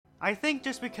I think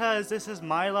just because this is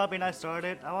my lobby and I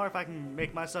started, I wonder if I can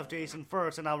make myself Jason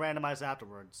first and I'll randomize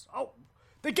afterwards. Oh,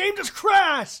 the game just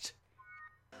crashed!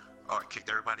 Oh, I kicked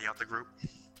everybody out the group?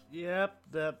 Yep,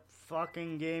 the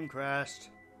fucking game crashed.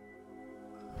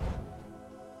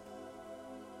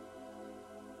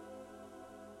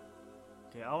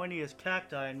 Okay, all we need is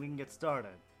cacti and we can get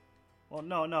started. Well,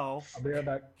 no. I'll be right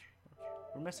back.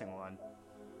 We're missing one.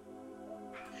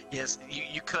 Yes,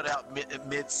 you cut out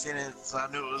mid-sentence. I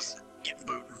knew it was getting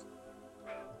booted.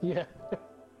 Yeah.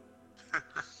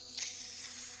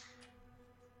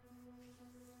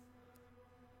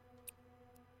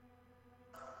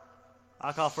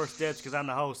 I'll call first dibs because I'm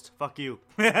the host. Fuck you.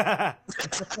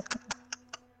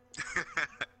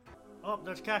 Oh,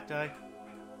 there's cacti.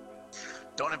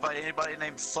 Don't invite anybody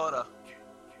named Fudda.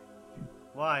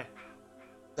 Why?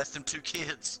 That's them two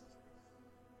kids.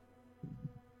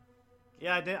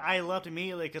 Yeah, I left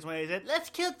immediately because when they said, let's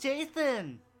kill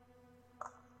Jason!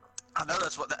 I know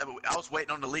that's what I was waiting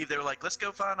on to leave. They were like, let's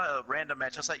go find a random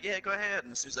match. I was like, yeah, go ahead.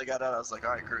 And as soon as I got out, I was like, all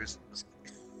right, Cruz.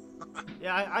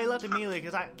 Yeah, I left immediately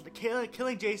because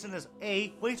killing Jason is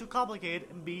A, way too complicated,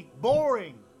 and B,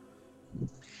 boring!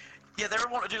 Yeah, they were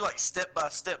wanting to do like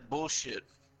step-by-step bullshit.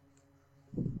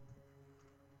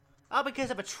 Oh, because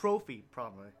of a trophy,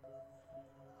 probably.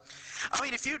 I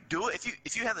mean, if you do it,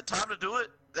 if you have the time to do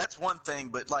it, that's one thing.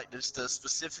 But like, just to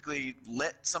specifically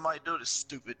let somebody do it is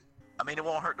stupid. I mean, it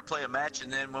won't hurt to play a match,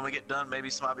 and then when we get done, maybe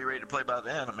somebody will be ready to play by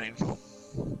then. I mean,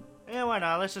 Yeah, why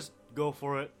not? Let's just go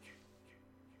for it.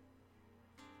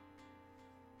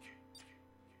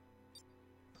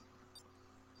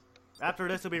 After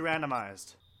this, will be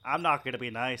randomized. I'm not gonna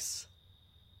be nice.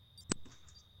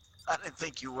 I didn't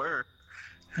think you were.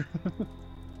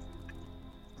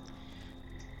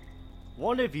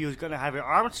 One of you is gonna have your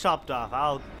arms chopped off.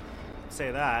 I'll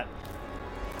say that.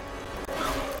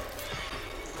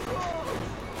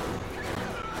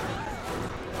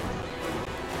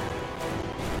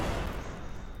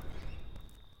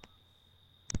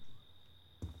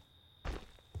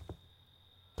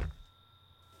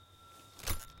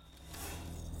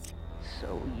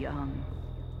 So young.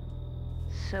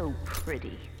 So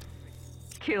pretty.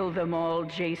 Kill them all,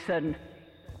 Jason.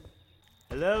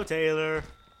 Hello, Taylor.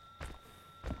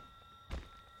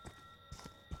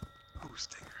 Who's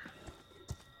there?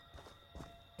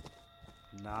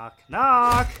 Knock,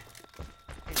 knock!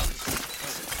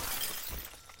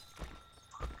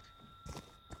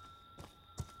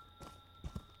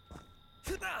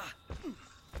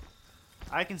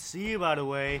 I can see you, by the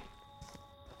way.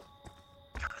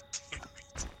 God damn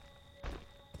it.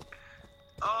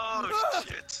 Oh,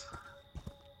 shit.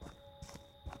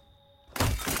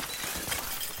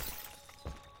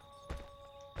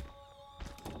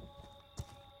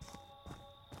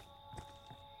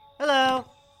 Hello.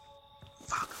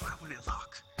 Fuck, why wouldn't it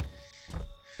lock?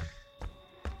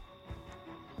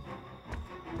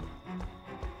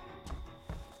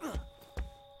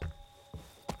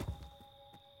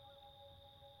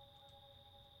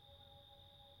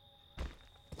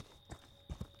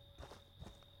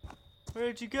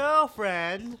 Where'd you go,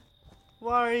 friend?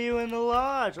 Why are you in the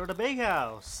lodge or the big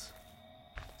house?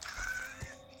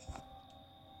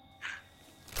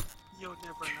 You'll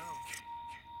never know.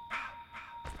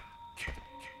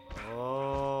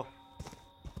 Oh.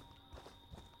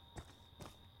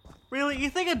 Really? You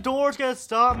think a door's gonna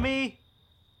stop me?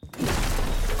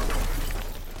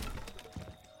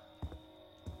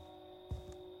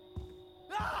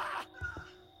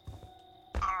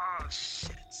 Oh,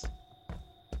 shit.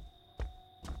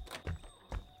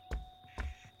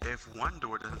 If one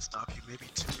door doesn't stop you, maybe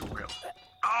two will.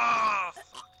 Oh,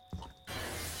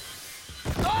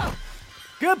 fuck.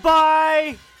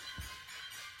 Goodbye!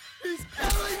 He's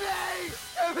killing me!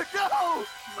 Let me go!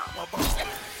 My balls,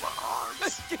 my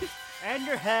arms. And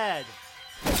your head.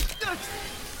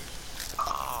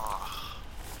 Oh.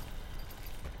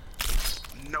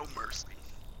 No mercy.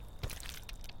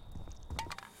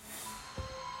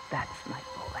 That's my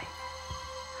boy.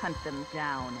 Hunt them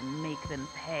down and make them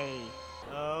pay.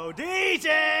 Oh,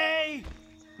 DJ!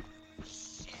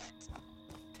 Shit.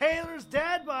 Taylor's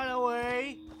dead, by the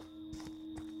way.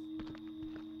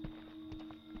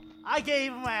 I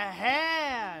gave him a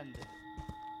hand.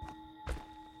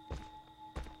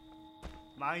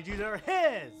 Mind you, they're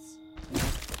his.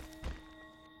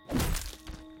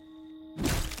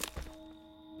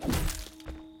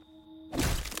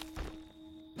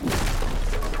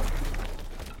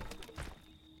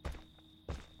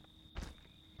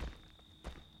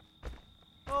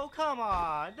 Oh, come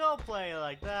on. Don't play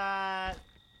like that.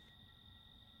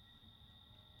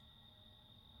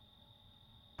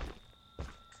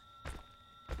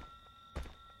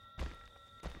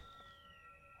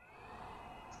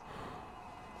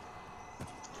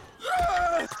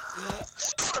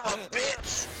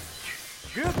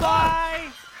 Goodbye!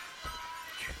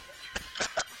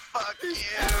 Fuck you!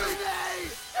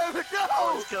 No!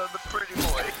 Always killing the pretty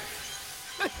boy.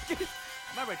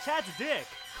 Remember, Chad's a dick.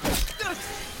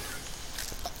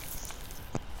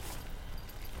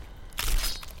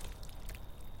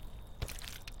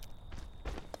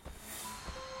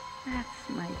 That's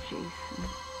my Jason.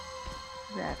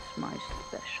 That's my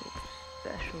special,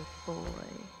 special boy.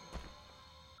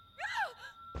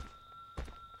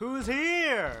 Who's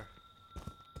here?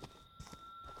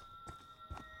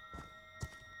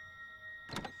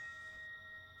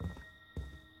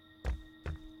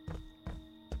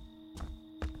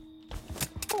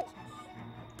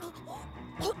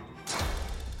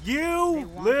 They You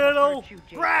want to little hurt you,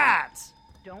 Jason. brat!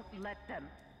 Don't let them.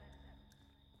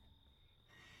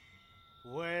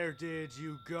 Where did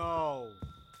you go?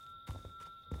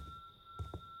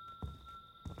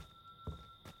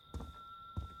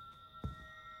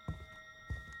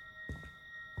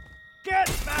 Get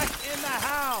back in the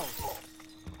house!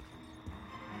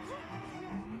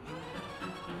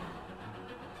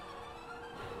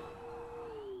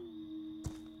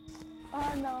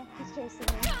 Oh no, he's chasing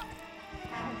me.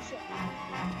 Oh shit.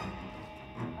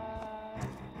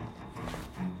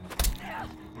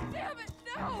 Damn it,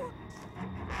 no!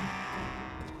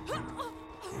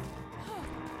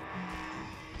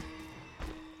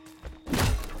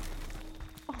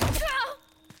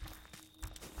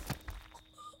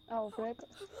 Oh, rip.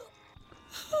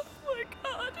 Oh my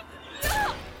god!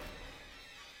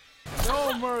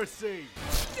 No mercy!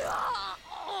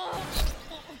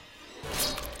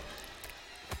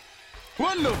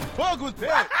 What the fuck was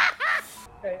that?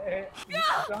 Hey,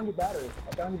 I found your battery.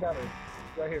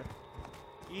 Right here.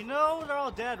 You know they're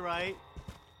all dead, right?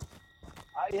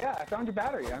 Yeah, I found your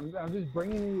battery. I'm just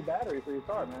bringing you your battery for your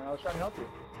car, man. I was trying to help you.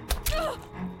 Yeah,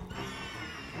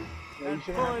 you And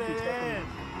shouldn't put have to keep it stepping- in.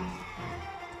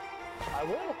 I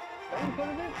will. Let me put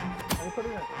it in. Let me put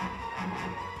it in.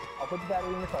 I'll put the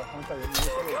battery in your car. One second. Let me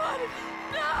put it in. God,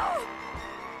 no!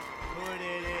 Put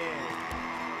it in.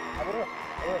 I will.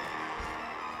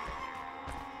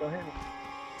 Don't hit me.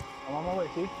 I'm on my way,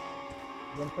 see?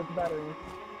 I'm gonna put the battery in.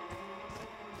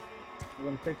 We're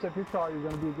gonna fix up your car. You're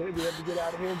gonna be able to get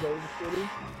out of here, go to the city.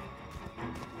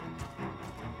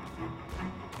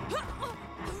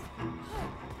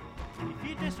 If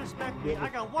you disrespect me, I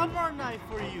got one more knife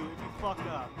for you if you fuck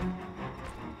up.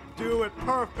 Do it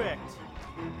perfect.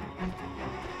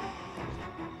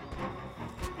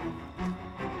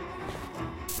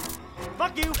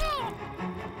 Fuck you!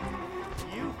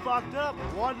 You fucked up.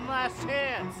 One last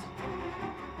chance.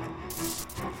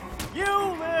 You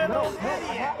little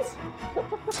idiot!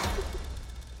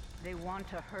 They want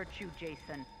to hurt you,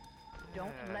 Jason.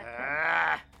 Don't let them.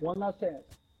 Ah, One last chance.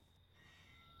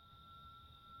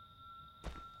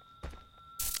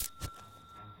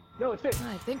 No, it's fixed.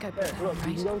 I think I put There, that look, you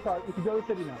right. can go to car. You can go to the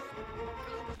city now.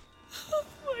 Oh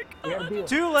my We have a god! deal.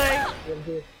 too late. We have a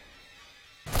deal.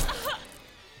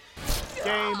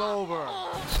 Game over.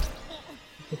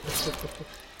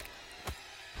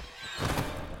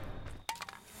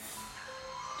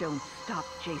 Don't stop,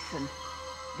 Jason.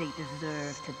 They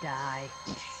deserve to die.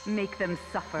 Make them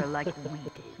suffer like we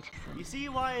did. You see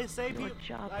why I say Your people?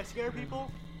 job I is scare done.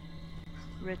 people.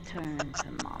 Return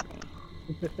to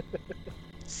mommy.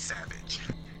 Savage.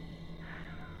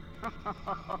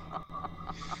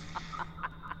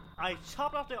 I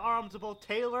chopped off the arms of both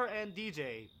Taylor and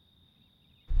DJ.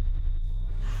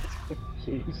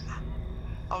 Jeez.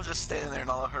 I was just standing there and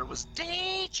all I heard was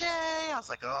DJ. I was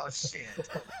like, oh shit.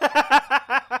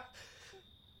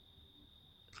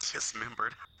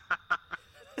 Dismembered.